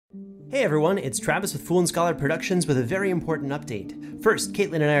Hey everyone, it's Travis with Fool and Scholar Productions with a very important update. First,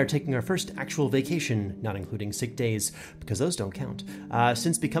 Caitlin and I are taking our first actual vacation, not including sick days, because those don't count,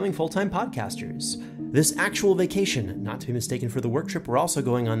 since becoming full-time podcasters. This actual vacation, not to be mistaken for the work trip we're also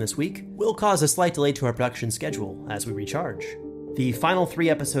going on this week, will cause a slight delay to our production schedule as we recharge. The final 3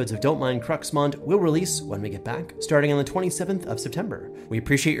 episodes of Don't Mind Cruxmont will release when we get back, starting on the 27th of September. We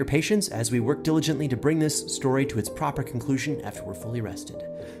appreciate your patience as we work diligently to bring this story to its proper conclusion after we're fully rested.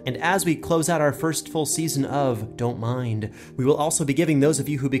 And as we close out our first full season of Don't Mind, we will also be giving those of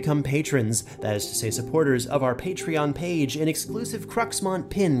you who become patrons, that is to say supporters of our Patreon page, an exclusive Cruxmont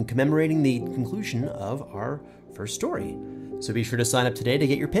pin commemorating the conclusion of our first story. So be sure to sign up today to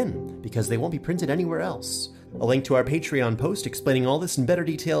get your pin, because they won't be printed anywhere else. A link to our Patreon post explaining all this in better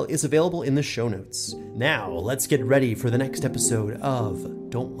detail is available in the show notes. Now, let's get ready for the next episode of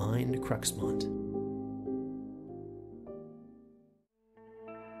Don't Mind Cruxmont.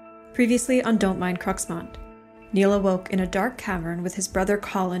 Previously on Don't Mind Cruxmont, Neal awoke in a dark cavern with his brother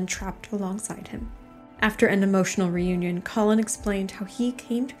Colin trapped alongside him. After an emotional reunion, Colin explained how he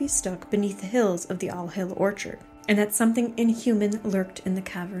came to be stuck beneath the hills of the All Hill Orchard, and that something inhuman lurked in the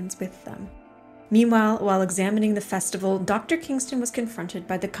caverns with them. Meanwhile, while examining the festival, Dr. Kingston was confronted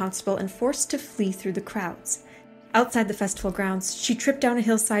by the constable and forced to flee through the crowds. Outside the festival grounds, she tripped down a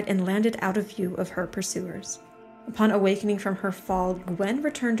hillside and landed out of view of her pursuers. Upon awakening from her fall, Gwen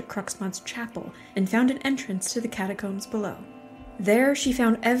returned to Cruxmont's chapel and found an entrance to the catacombs below. There, she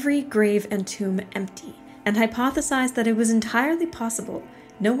found every grave and tomb empty, and hypothesized that it was entirely possible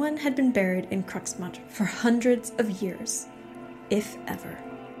no one had been buried in Cruxmont for hundreds of years, if ever.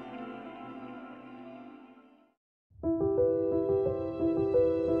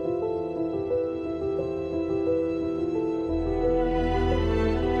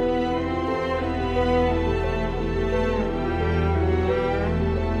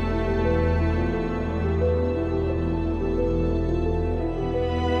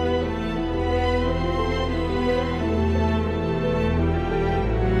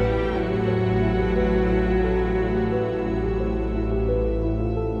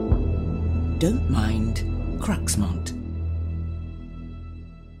 Don't Mind Cruxmont.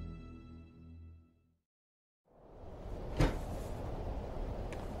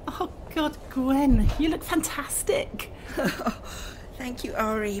 Oh, God, Gwen, you look fantastic. Thank you,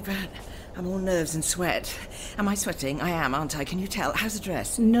 Ari, but I'm all nerves and sweat. Am I sweating? I am, aren't I? Can you tell? How's the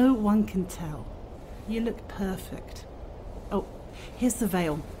dress? No one can tell. You look perfect. Oh, here's the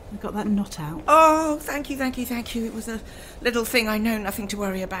veil. I got that knot out. Oh, thank you. It was a little thing I know nothing to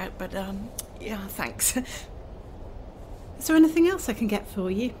worry about, but, yeah, thanks. Is there anything else I can get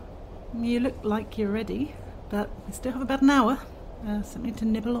for you? You look like you're ready, but we still have about an hour. Something to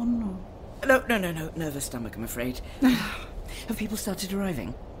nibble on, or...? No. Nervous stomach, I'm afraid. Have people started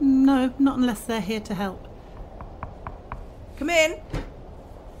arriving? No, not unless they're here to help. Come in.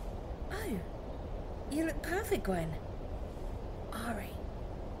 Oh, you look perfect, Gwen. Ari,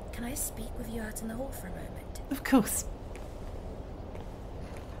 can I speak with you out in the hall for a moment? Of course.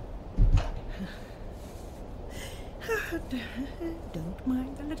 Don't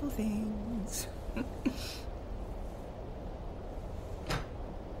mind the little things.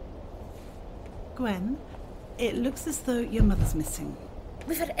 Gwen, it looks as though your mother's missing.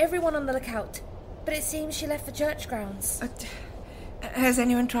 We've had everyone on the lookout, but it seems she left the church grounds. Has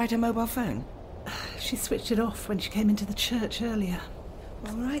anyone tried her mobile phone? She switched it off when she came into the church earlier.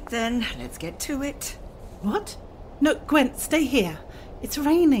 All right then, let's get to it. What? No, Gwen, stay here. It's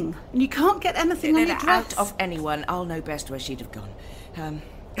raining, and you can't get anything on your dress. Out of anyone, I'll know best where she'd have gone.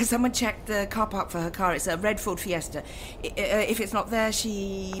 Has someone checked the car park for her car? It's a red Ford Fiesta. If it's not there,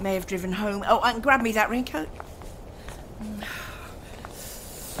 she may have driven home. Oh, and grab me that raincoat.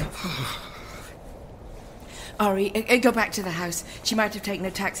 Ari, go back to the house. She might have taken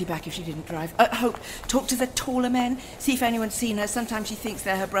a taxi back if she didn't drive. Hope, talk to the taller men. See if anyone's seen her. Sometimes she thinks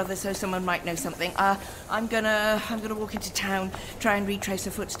they're her brother, so someone might know something. I'm gonna walk into town, try and retrace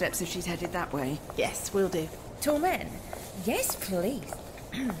her footsteps if she's headed that way. Yes, we'll do. Tall men? Yes, please.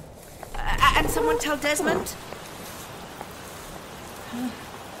 And someone tell Desmond.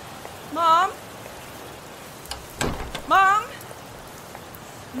 Mom?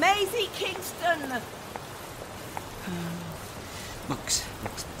 Maisie Kingston! Books.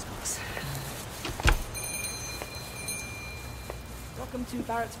 Welcome to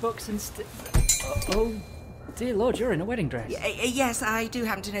Barrett's Books and Oh, dear Lord, you're in a wedding dress. Yes, I do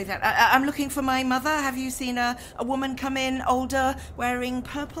happen to know that. I'm looking for my mother. Have you seen a woman come in, older, wearing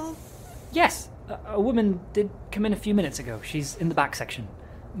purple? Yes, a woman did come in a few minutes ago. She's in the back section.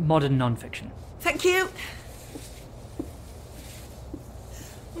 Modern non-fiction. Thank you.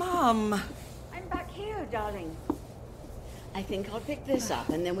 Mum! I'm back here, darling. I think I'll pick this up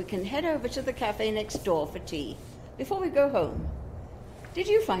and then we can head over to the cafe next door for tea before we go home. Did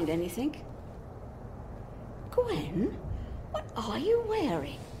you find anything? Gwen, what are you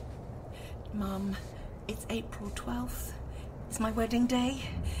wearing? Mum, it's April 12th. It's my wedding day.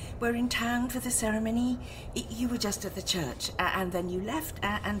 We're in town for the ceremony. You were just at the church, and then you left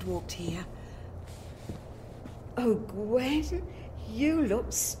and walked here. Oh, Gwen, you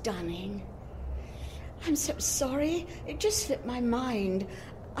look stunning. I'm so sorry. It just slipped my mind.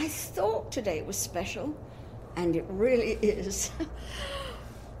 I thought today was special, and it really is.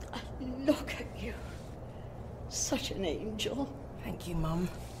 Look at you. Such an angel. Thank you, Mum.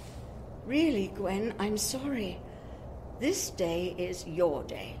 Really, Gwen, I'm sorry. This day is your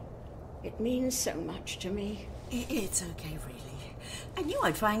day. It means so much to me. It's okay, really. I knew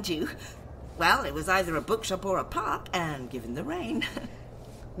I'd find you. Well, it was either a bookshop or a park, and given the rain...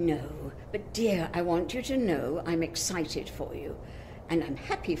 No, but dear, I want you to know I'm excited for you, and I'm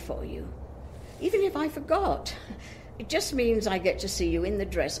happy for you. Even if I forgot, it just means I get to see you in the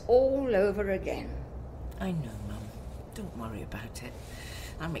dress all over again. I know, Mum. Don't worry about it.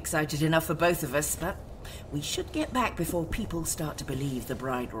 I'm excited enough for both of us, but we should get back before people start to believe the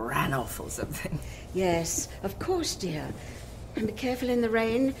bride ran off or something. Yes, of course, dear. And be careful in the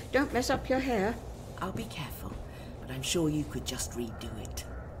rain. Don't mess up your hair. I'll be careful, but I'm sure you could just redo it.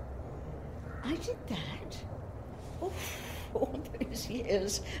 I did that? Oh, all those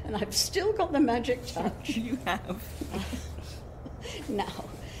years, and I've still got the magic touch. You have. Now,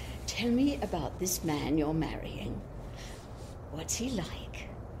 tell me about this man you're marrying. What's he like?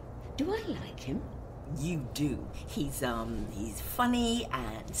 Do I like him? You do. He's funny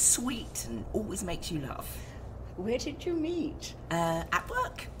and sweet and always makes you laugh. Where did you meet? At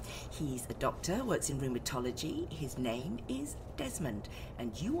work. He's a doctor, works in rheumatology. His name is Desmond,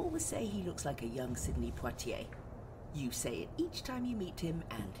 and you always say he looks like a young Sidney Poitier. You say it each time you meet him,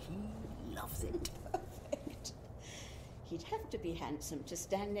 and he loves it. Perfect. He'd have to be handsome to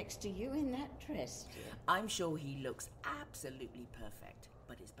stand next to you in that dress, dear. I'm sure he looks absolutely perfect,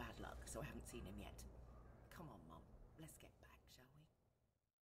 but it's bad luck, so I haven't seen him yet. Come on, Mum. Let's get back, shall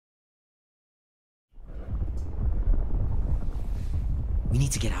we? We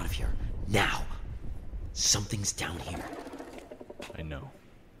need to get out of here. Now. Something's down here. I know.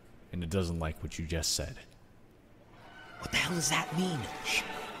 And it doesn't like what you just said. What the hell does that mean? Shh.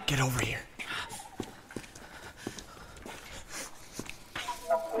 Get over here.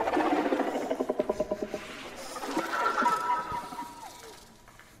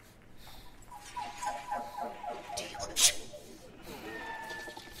 Shh.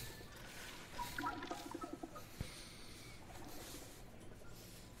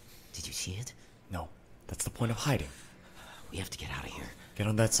 Did you see it? No. That's the point of hiding. We have to get out of here. Get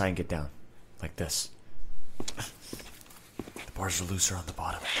on that side and get down. Like this. The bars are looser on the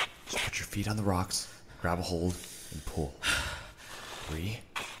bottom. Just put your feet on the rocks, grab a hold, and pull. 3,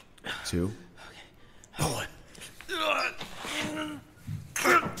 2, 1.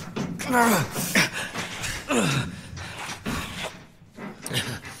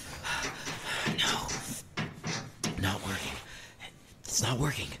 No. Not working. It's not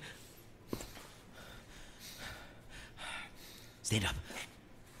working. Stand up.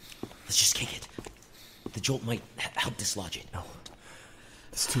 Let's just kick it. The jolt might help dislodge it. No.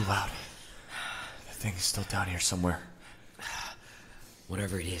 It's too loud. The thing is still down here somewhere.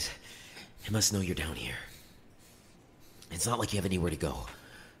 Whatever it is, it must know you're down here. It's not like you have anywhere to go.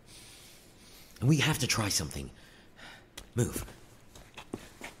 And we have to try something. Move.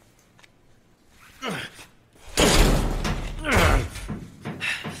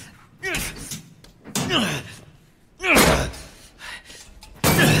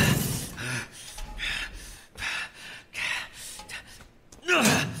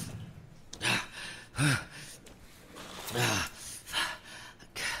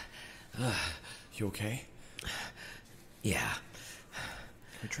 You okay? Yeah.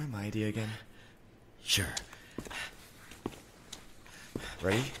 Can we try my idea again? Sure.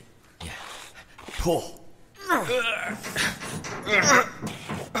 Ready? Yeah. Pull!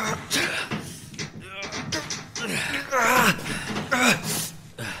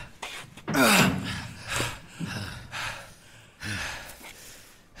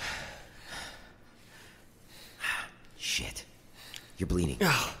 Shit. You're bleeding.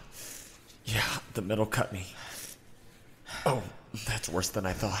 Yeah, the middle cut me. Oh, that's worse than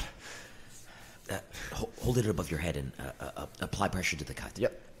I thought. Hold it above your head and apply pressure to the cut.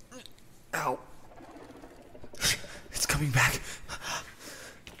 Yep. Ow. It's coming back.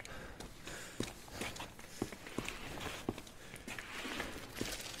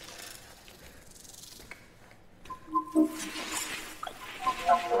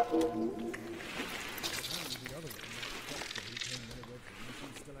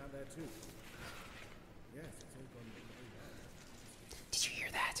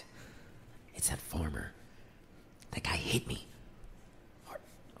 It's that farmer. That guy hit me.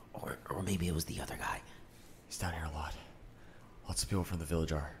 Or maybe it was the other guy. He's down here a lot. Lots of people from the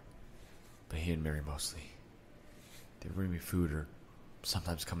village are. But he and Mary mostly. They bring me food or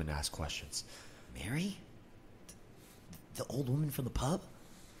sometimes come in and ask questions. Mary? The old woman from the pub?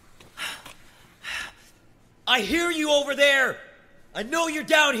 I hear you over there! I know you're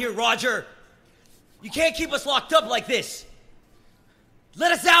down here, Roger! You can't keep us locked up like this!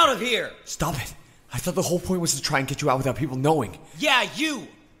 Let us out of here! Stop it! I thought the whole point was to try and get you out without people knowing. Yeah, you!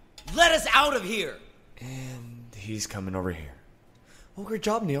 Let us out of here! And he's coming over here. Well, great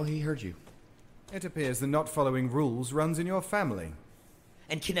job, Neal. He heard you. It appears that not following rules runs in your family.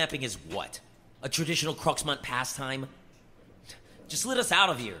 And kidnapping is what? A traditional Cruxmont pastime? Just let us out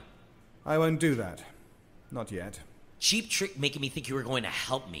of here. I won't do that. Not yet. Cheap trick making me think you were going to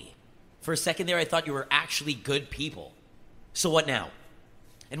help me. For a second there, I thought you were actually good people. So what now?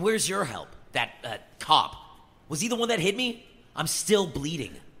 And where's your help? That, cop. Was he the one that hit me? I'm still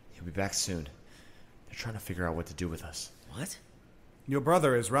bleeding. He'll be back soon. They're trying to figure out what to do with us. What? Your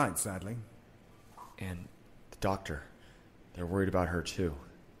brother is right, sadly. And the doctor. They're worried about her, too.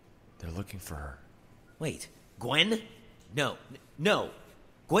 They're looking for her. Wait, Gwen? No.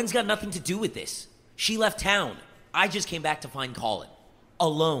 Gwen's got nothing to do with this. She left town. I just came back to find Colin.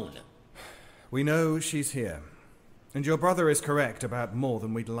 Alone. We know she's here. And your brother is correct about more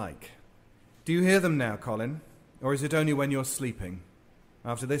than we'd like. Do you hear them now, Colin? Or is it only when you're sleeping?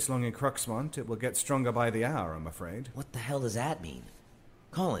 After this long in Cruxmont, it will get stronger by the hour, I'm afraid. What the hell does that mean?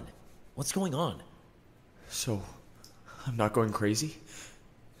 Colin, what's going on? So, I'm not going crazy?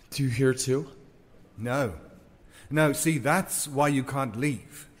 Do you hear too? No. No, see, that's why you can't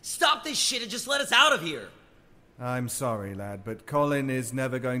leave. Stop this shit and just let us out of here! I'm sorry, lad, but Colin is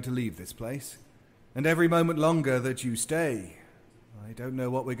never going to leave this place. And every moment longer that you stay, I don't know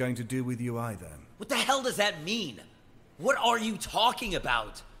what we're going to do with you either. What the hell does that mean? What are you talking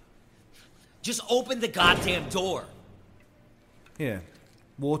about? Just open the goddamn door. Here.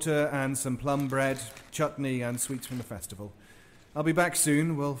 Water and some plum bread, chutney and sweets from the festival. I'll be back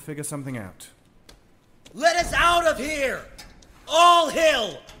soon. We'll figure something out. Let us out of here! All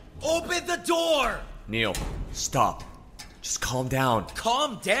hill! Open the door! Neal, stop. Just calm down.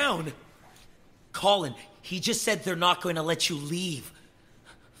 Calm down? Colin, he just said they're not going to let you leave.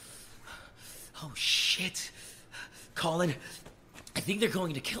 Oh, shit. Colin, I think they're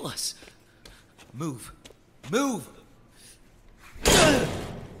going to kill us. Move. Move!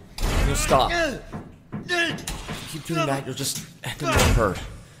 Neal, stop. If you keep doing that, you'll just end up getting hurt.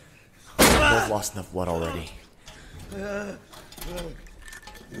 We've both lost enough blood already.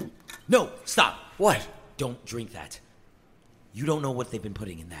 No, stop. What? Don't drink that. You don't know what they've been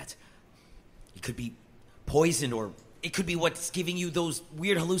putting in that. It could be poison, or it could be what's giving you those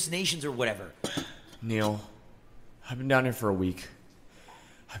weird hallucinations or whatever. Neal, I've been down here for a week.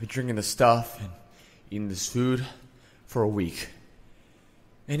 I've been drinking this stuff and eating this food for a week.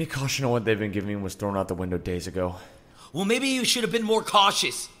 Any caution on what they've been giving me was thrown out the window days ago. Well, maybe you should have been more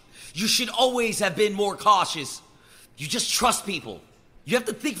cautious. You should always have been more cautious. You just trust people. You have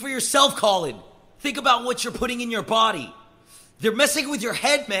to think for yourself, Colin. Think about what you're putting in your body. They're messing with your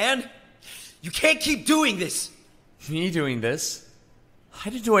head, man. You can't keep doing this. Me doing this? I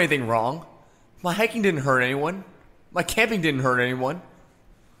didn't do anything wrong. My hiking didn't hurt anyone. My camping didn't hurt anyone.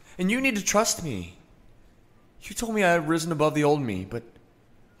 And you need to trust me. You told me I had risen above the old me, but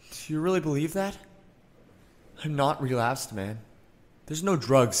do you really believe that? I'm not relapsed, man. There's no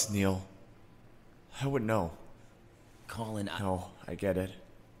drugs, Neal. I wouldn't know. Colin, No, I get it.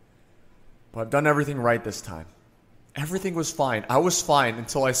 But I've done everything right this time. Everything was fine. I was fine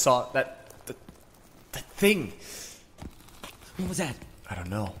until I saw that thing. What was that? I don't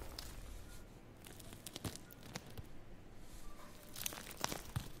know.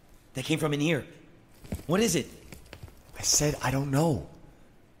 That came from in here. What is it? I said I don't know.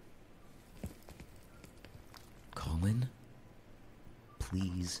 Colin,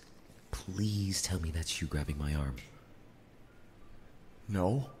 please tell me that's you grabbing my arm.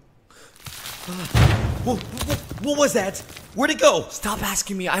 No. What was that? Where'd it go? Stop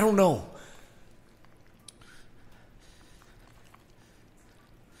asking me. I don't know.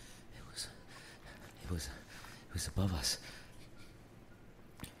 It was above us.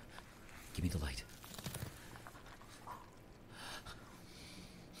 Give me the light.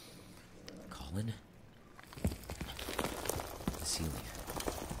 Colin? The ceiling.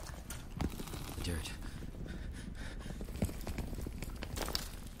 The dirt.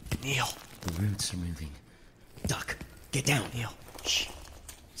 Neal. The roots are moving. Duck, get down. Neal. Shh.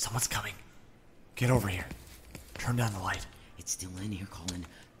 Someone's coming. Get over here. Turn down the light. It's still in here, Colin.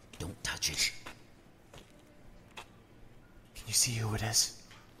 Don't touch it. Can you see who it is?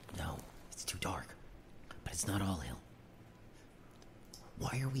 No, it's too dark. But it's not all Hill.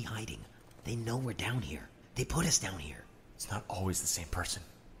 Why are we hiding? They know we're down here. They put us down here. It's not always the same person.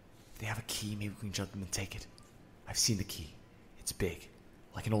 If they have a key, maybe we can jump them and take it. I've seen the key. It's big,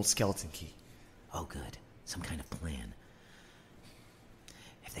 like an old skeleton key. Oh, good. Some kind of plan.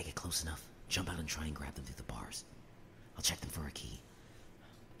 If they get close enough, jump out and try and grab them through the bars. I'll check them for a key.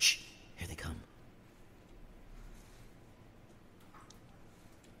 Shh, here they come.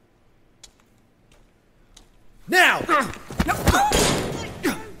 Now! Go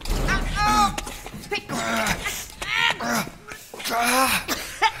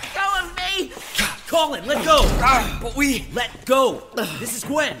of me! Colin, let go! But we... Let go! This is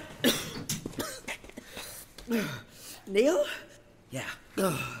Gwen! Neal? Yeah.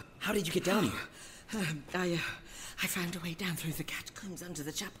 How did you get down here? I found a way down through the catacombs under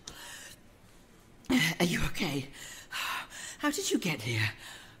the chapel. Are you okay? How did you get here?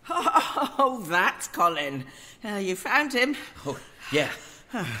 Oh, that's Colin. You found him. Oh, yeah.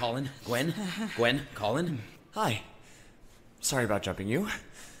 Colin, Gwen, Colin. Hi. Sorry about jumping you.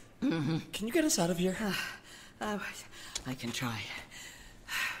 Mm-hmm. Can you get us out of here? I can try.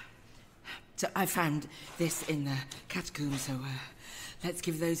 So I found this in the catacombs, so let's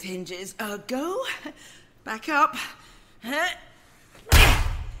give those hinges a go. Back up.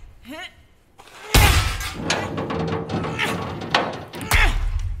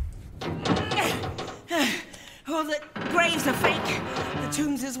 Oh, the graves are fake. The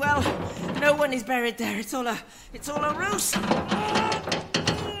tombs as well. No one is buried there. It's all a ruse.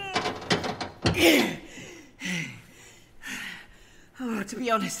 Oh, to be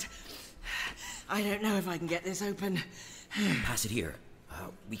honest, I don't know if I can get this open. Pass it here.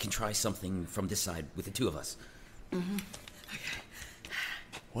 We can try something from this side with the two of us. Mm-hmm. Okay.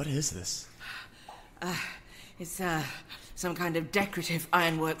 What is this? It's some kind of decorative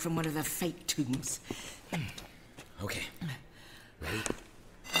ironwork from one of the fake tombs. Okay. Ready?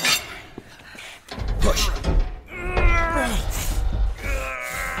 Push!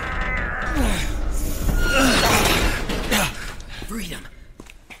 Freedom!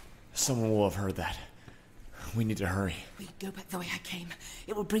 Someone will have heard that. We need to hurry. We go back the way I came.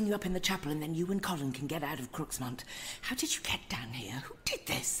 It will bring you up in the chapel, and then you and Colin can get out of Cruxmont. How did you get down here? Who did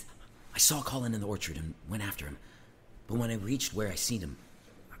this? I saw Colin in the orchard and went after him. But when I reached where I seen him,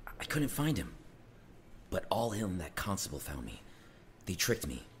 I couldn't find him. But all Hill and that constable found me. They tricked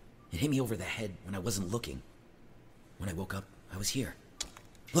me and hit me over the head when I wasn't looking. When I woke up, I was here.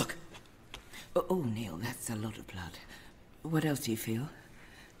 Look! Oh, Neal, that's a lot of blood. What else do you feel?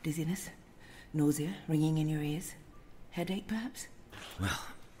 Dizziness? Nausea? Ringing in your ears? Headache, perhaps? Well,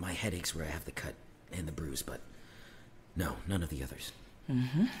 my headache's where I have the cut and the bruise, but no, none of the others.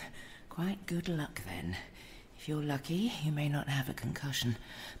 Mm-hmm. Quite good luck, then. If you're lucky, you may not have a concussion.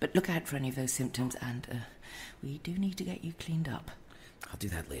 But look out for any of those symptoms, and we do need to get you cleaned up. I'll do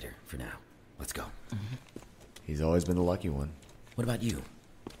that later. For now, let's go. Mm-hmm. He's always been the lucky one. What about you?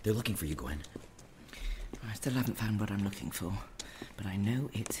 They're looking for you, Gwen. I still haven't found what I'm looking for, but I know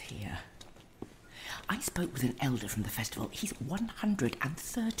it's here. I spoke with an elder from the festival. He's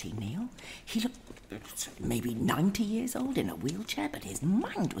 130, Neal. He looked maybe 90 years old in a wheelchair, but his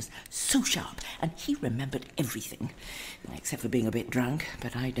mind was so sharp, and he remembered everything. Except for being a bit drunk,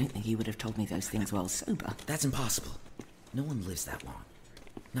 but I don't think he would have told me those things while sober. That's impossible. No one lives that long.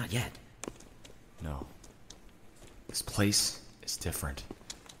 Not yet. No. This place is different.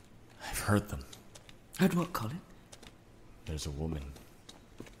 I've heard them. Heard what, Colin? There's a woman,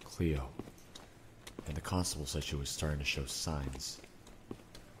 Cleo. And the constable said she was starting to show signs.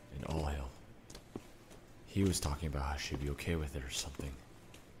 In All Hill. He was talking about how she'd be okay with it or something.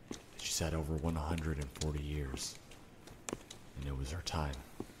 She said over 140 years. And it was her time.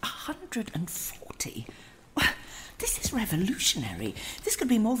 140? This is revolutionary. This could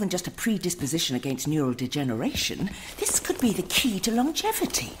be more than just a predisposition against neural degeneration. This could be the key to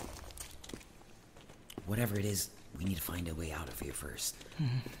longevity. Whatever it is, we need to find a way out of here first.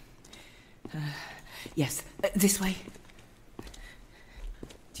 Yes, this way.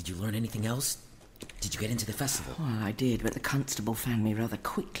 Did you learn anything else? Did you get into the festival? Well, I did, but the constable found me rather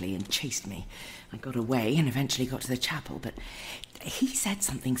quickly and chased me. I got away and eventually got to the chapel, but he said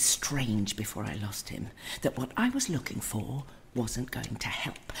something strange before I lost him. That what I was looking for wasn't going to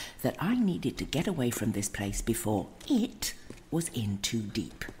help. That I needed to get away from this place before it was in too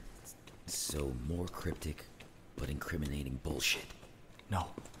deep. So, more cryptic, but incriminating bullshit. No,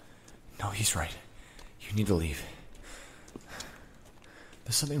 he's right. You need to leave.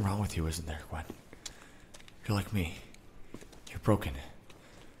 There's something wrong with you, isn't there, Gwen? You're like me. You're broken.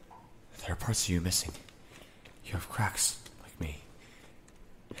 There are parts of you missing. You have cracks, like me.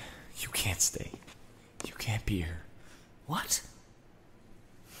 You can't stay. You can't be here. What?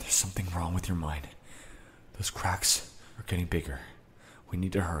 There's something wrong with your mind. Those cracks are getting bigger. We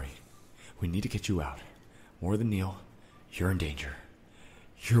need to hurry. We need to get you out. More than Neal, you're in danger.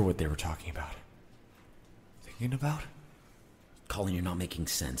 You're what they were talking about. Thinking about? Colin, you're not making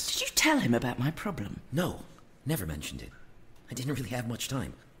sense. Did you tell him about my problem? No, never mentioned it. I didn't really have much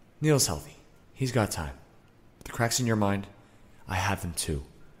time. Neal's healthy. He's got time. The cracks in your mind, I have them too.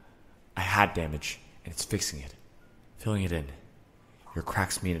 I had damage, and it's fixing it. Filling it in. Your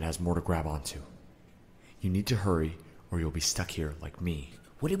cracks mean it has more to grab onto. You need to hurry, or you'll be stuck here like me.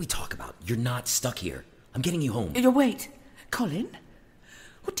 What did we talk about? You're not stuck here. I'm getting you home. Wait, Colin?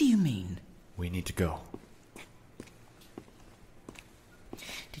 What do you mean? We need to go.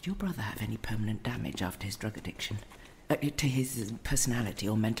 Did your brother have any permanent damage after his drug addiction? To his personality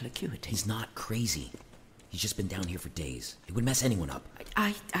or mental acuity? He's not crazy. He's just been down here for days. It would mess anyone up.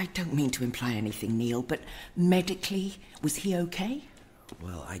 I don't mean to imply anything, Neal, but medically, was he okay?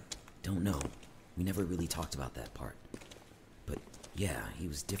 Well, I don't know. We never really talked about that part. But yeah, he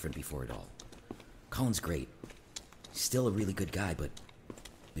was different before it all. Colin's great. He's still a really good guy, but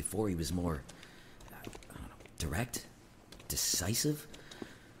before he was more, I don't know, direct, decisive.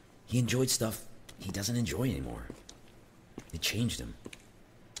 He enjoyed stuff he doesn't enjoy anymore. It changed him.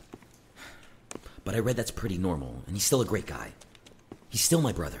 But I read that's pretty normal, and he's still a great guy. He's still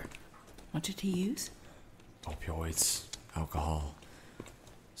my brother. What did he use? Opioids, alcohol,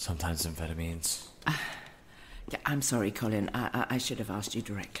 sometimes amphetamines. Yeah, I'm sorry, Colin. I should have asked you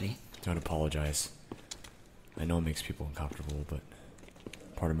directly. Don't apologize. I know it makes people uncomfortable, but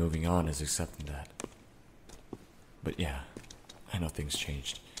part of moving on is accepting that. But yeah, I know things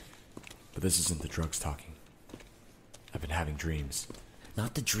changed. But this isn't the drugs talking. I've been having dreams.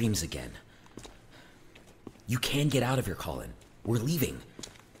 Not the dreams again. You can get out of here, Colin. We're leaving.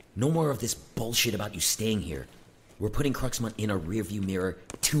 No more of this bullshit about you staying here. We're putting Cruxmont in a rearview mirror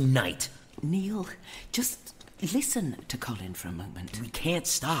tonight. Neal, just listen to Colin for a moment. We can't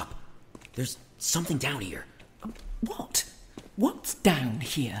stop. There's something down here. What? What's down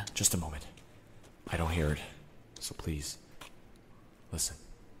here? Just a moment. I don't hear it, so please, listen.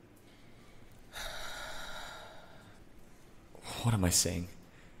 What am I saying?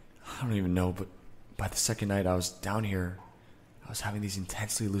 I don't even know, but by the second night I was down here, I was having these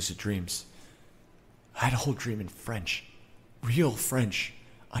intensely lucid dreams. I had a whole dream in French. Real French.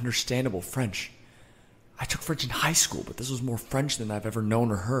 Understandable French. I took French in high school, but this was more French than I've ever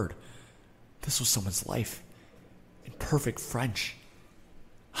known or heard. This was someone's life. In perfect French.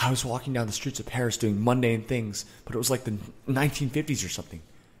 I was walking down the streets of Paris doing mundane things, but it was like the 1950s or something.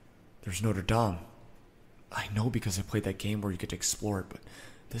 There's Notre Dame. I know because I played that game where you get to explore it, but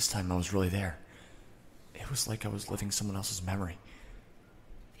this time I was really there. It was like I was living someone else's memory.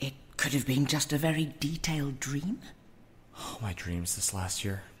 It could have been just a very detailed dream. Oh, my dreams this last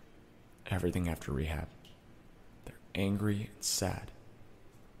year. Everything after rehab. They're angry and sad.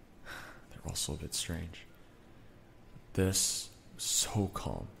 They're also a bit strange. This was so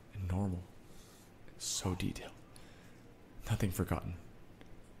calm and normal. So detailed. Nothing forgotten.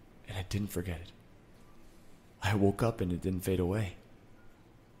 And I didn't forget it. I woke up and it didn't fade away.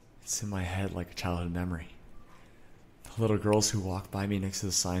 It's in my head like a childhood memory. The little girls who walked by me next to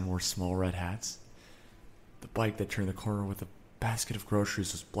the sign wore small red hats. The bike that turned the corner with a basket of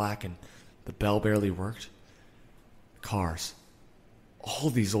groceries was black and the bell barely worked. The cars. All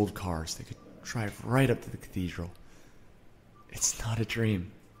these old cars. They could drive right up to the cathedral. It's not a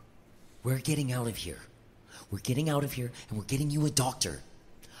dream. We're getting out of here. We're getting out of here and we're getting you a doctor.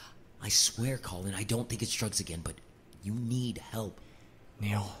 I swear, Colin, I don't think it's drugs again, but you need help.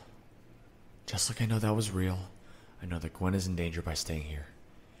 Neal, just like I know that was real, I know that Gwen is in danger by staying here.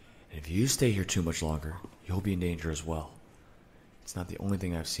 And if you stay here too much longer, you'll be in danger as well. It's not the only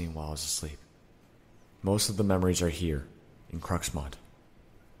thing I've seen while I was asleep. Most of the memories are here, in Cruxmont.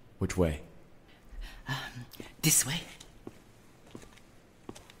 Which way? This way.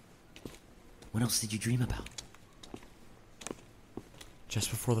 What else did you dream about? Just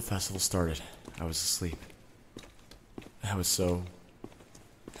before the festival started, I was asleep. I was so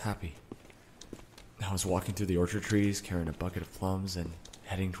happy. I was walking through the orchard trees, carrying a bucket of plums, and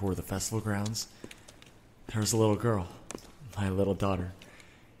heading toward the festival grounds. There was a little girl, my little daughter,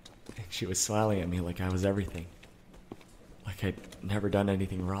 and she was smiling at me like I was everything. Like I'd never done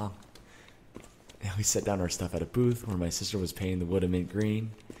anything wrong. And we set down our stuff at a booth where my sister was painting the wood a mint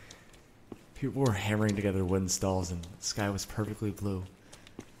green. People were hammering together wooden stalls, and the sky was perfectly blue.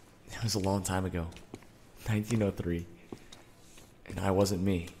 It was a long time ago, 1903, and I wasn't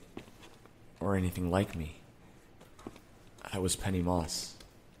me. or anything like me. I was Penny Moss.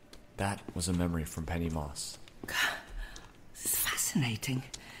 That was a memory from Penny Moss. This is fascinating.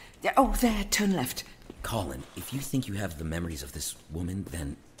 Oh, there, turn left. Colin, if you think you have the memories of this woman,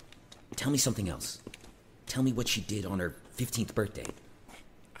 then tell me something else. Tell me what she did on her 15th birthday.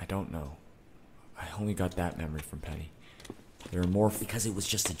 I don't know. I only got that memory from Penny. There are more... Because it was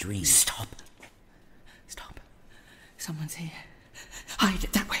just a dream. Stop. Someone's here. Hide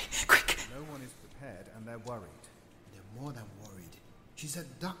it that way, quick. No one is prepared and they're worried. They're more than worried. She's a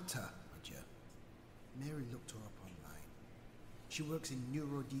doctor, Adjoa. Mary looked her up online. She works in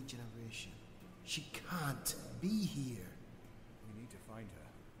neurodegeneration. She can't be here. We need to find her.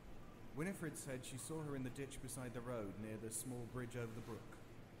 Winifred said she saw her in the ditch beside the road near the small bridge over the brook.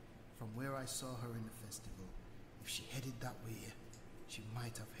 From where I saw her in the festival, if she headed that way, she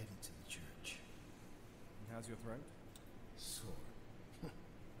might have headed to the church. And how's your throat? Sore. She's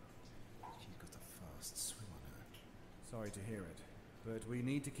got a fast swim on her. Sorry to hear it, but we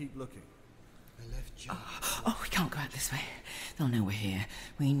need to keep looking. I left Gemma. Oh, we can't go out this way. They'll know we're here.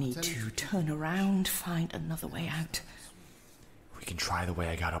 We need to turn around, find another way out. We can try the way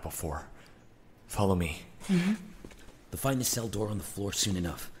I got out before. Follow me. Mm-hmm. They'll find the cell door on the floor soon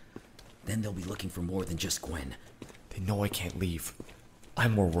enough. Then they'll be looking for more than just Gwen. They know I can't leave.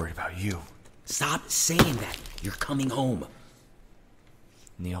 I'm more worried about you. Stop saying that. You're coming home.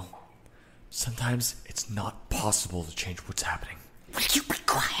 Neal, sometimes it's not possible to change what's happening. Will you be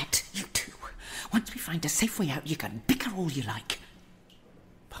quiet, you two? Once we find a safe way out, you can bicker all you like.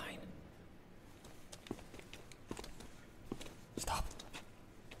 Fine. Stop.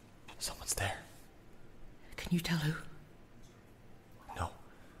 Someone's there. Can you tell who? No,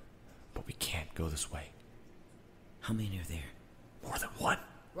 but we can't go this way. How many are there? More than one.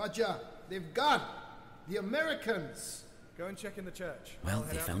 Roger, they've gone. The Americans. Go and check in the church. Well,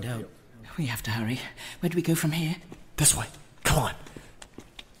 they found out. We have to hurry. Where do we go from here? This way. Come on.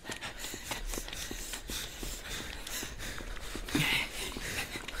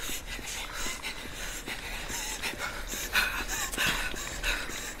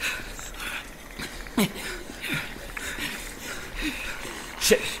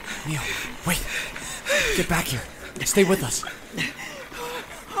 Shit. Neal, wait. Get back here. Stay with us.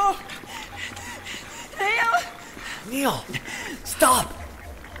 Oh. Neal! Stop!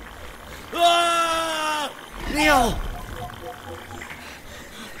 Ah! Neal!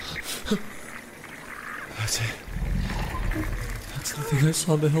 That's it. That's the thing I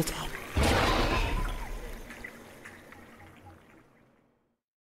saw on the hilltop.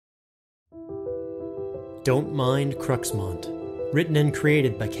 Don't Mind Cruxmont. Written and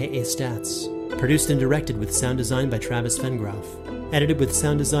created by K.A. Statz. Produced and directed with sound design by Travis Vengroff. Edited with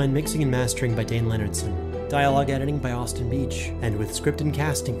sound design, mixing, and mastering by Dayn Leonardson. Dialogue editing by Austin Beach. And with script and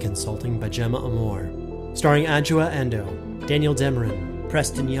casting consulting by Gemma Amor. Starring Adjoa Andoh, Daniel Demerin,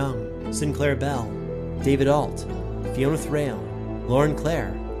 Preston Yeung, Sinclair Belle, David Alt, Fiona Thrale, Lauren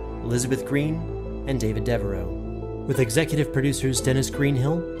Clare, Elizabeth Green, and David Devereaux. With executive producers Dennis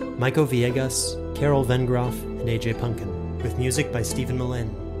Greenhill, Maico Villegas, Carol Vengroff, and AJ Punkin. With music by Stephen Malin.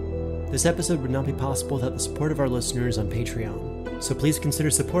 This episode would not be possible without the support of our listeners on Patreon. So please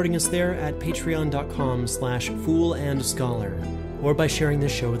consider supporting us there at patreon.com/foolandscholar, or by sharing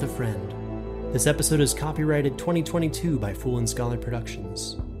this show with a friend. This episode is copyrighted 2022 by Fool and Scholar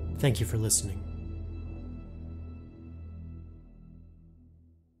Productions. Thank you for listening.